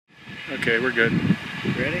Okay, we're good.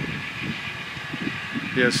 Ready?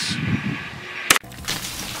 Yes.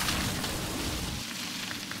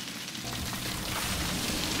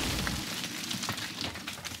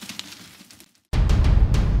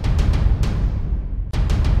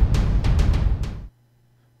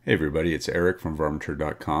 Hey everybody, it's Eric from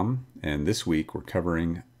Varminter.com, and this week we're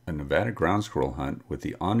covering a Nevada ground squirrel hunt with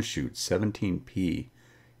the Anschutz 17P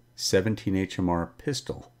 17 HMR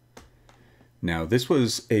pistol. Now this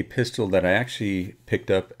was a pistol that I actually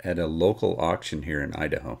picked up at a local auction here in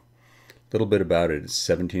Idaho. A little bit about it: it's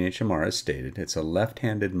 17 HMR as stated. It's a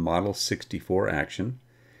left-handed Model 64 action,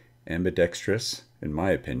 ambidextrous in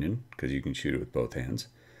my opinion, because you can shoot it with both hands.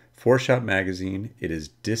 4-shot magazine. It is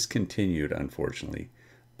discontinued unfortunately,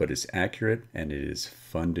 but it's accurate and it is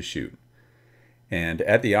fun to shoot. And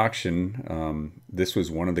at the auction, this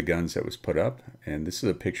was one of the guns that was put up, and this is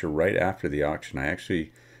a picture right after the auction. I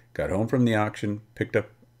actually got home from the auction, picked up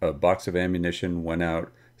a box of ammunition, went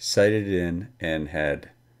out, sighted it in, and had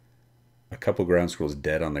a couple ground squirrels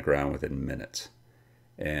dead on the ground within minutes.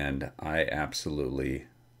 And I absolutely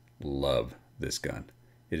love this gun.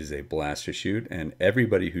 It is a blast to shoot, and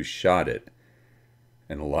everybody who shot it,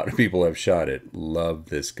 and a lot of people have shot it, love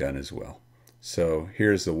this gun as well. So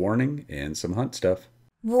here's the warning and some hunt stuff.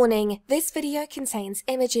 Warning: this video contains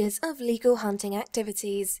images of legal hunting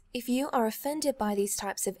activities. If you are offended by these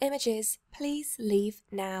types of images, please leave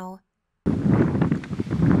now.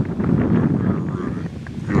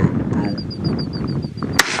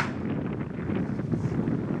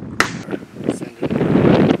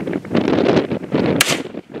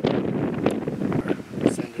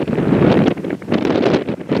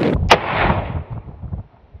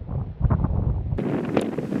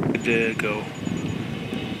 To go.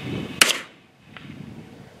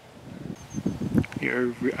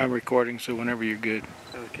 I'm recording, so whenever you're good.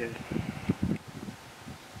 Okay.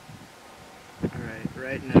 Alright,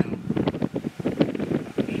 right now.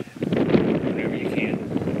 Whenever you can.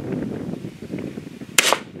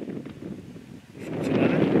 That's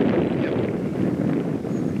another? Yep.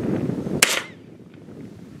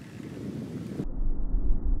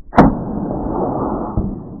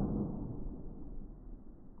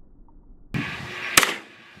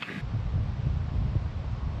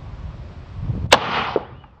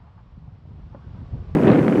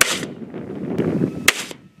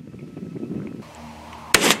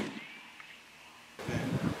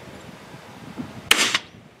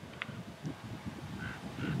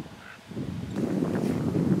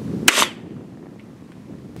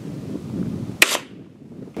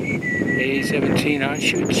 A17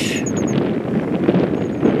 Anschutz.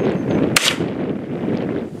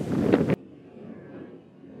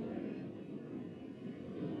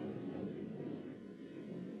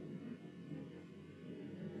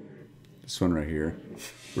 This one right here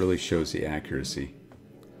really shows the accuracy.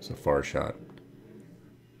 It's a far shot.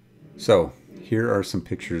 So here are some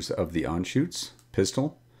pictures of the Anschutz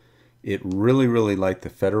pistol. It really liked the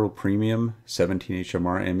Federal Premium 17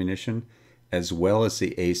 HMR ammunition, as well as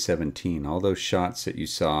the A17. All those shots that you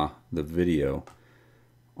saw the video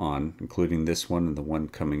on, including this one and the one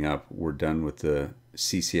coming up, were done with the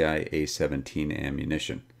CCI A17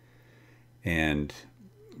 ammunition. And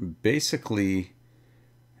basically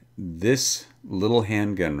this little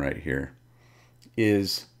handgun right here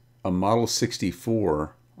is a Model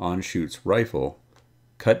 64 Anschutz rifle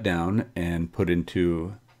cut down and put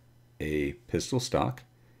into a pistol stock.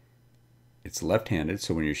 It's left-handed,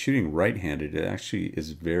 so when you're shooting right-handed, it actually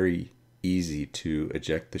is very easy to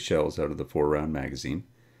eject the shells out of the 4-round magazine,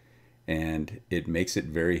 and it makes it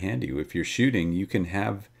very handy. If you're shooting, you can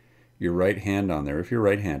have your right hand on there. If you're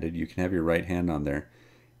right-handed, you can have your right hand on there,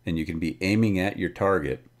 and you can be aiming at your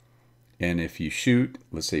target. And if you shoot,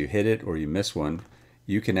 let's say you hit it or you miss one,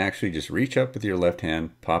 you can actually just reach up with your left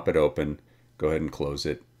hand, pop it open, go ahead and close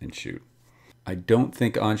it, and shoot. I don't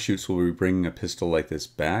think Anschutz will be bringing a pistol like this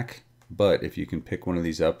back, but if you can pick one of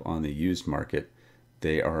these up on the used market,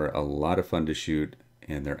 they are a lot of fun to shoot,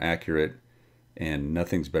 and they're accurate, and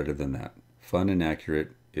nothing's better than that. Fun and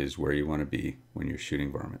accurate is where you want to be when you're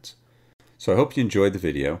shooting varmints. So I hope you enjoyed the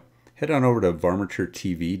video. Head on over to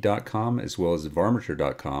varmintertv.com as well as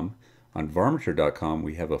varminter.com. On varminter.com,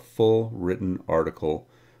 we have a full written article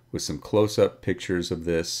with some close-up pictures of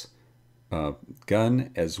this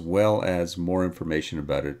gun, as well as more information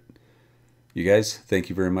about it. You guys, thank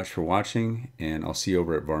you very much for watching, and I'll see you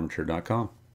over at varminter.com.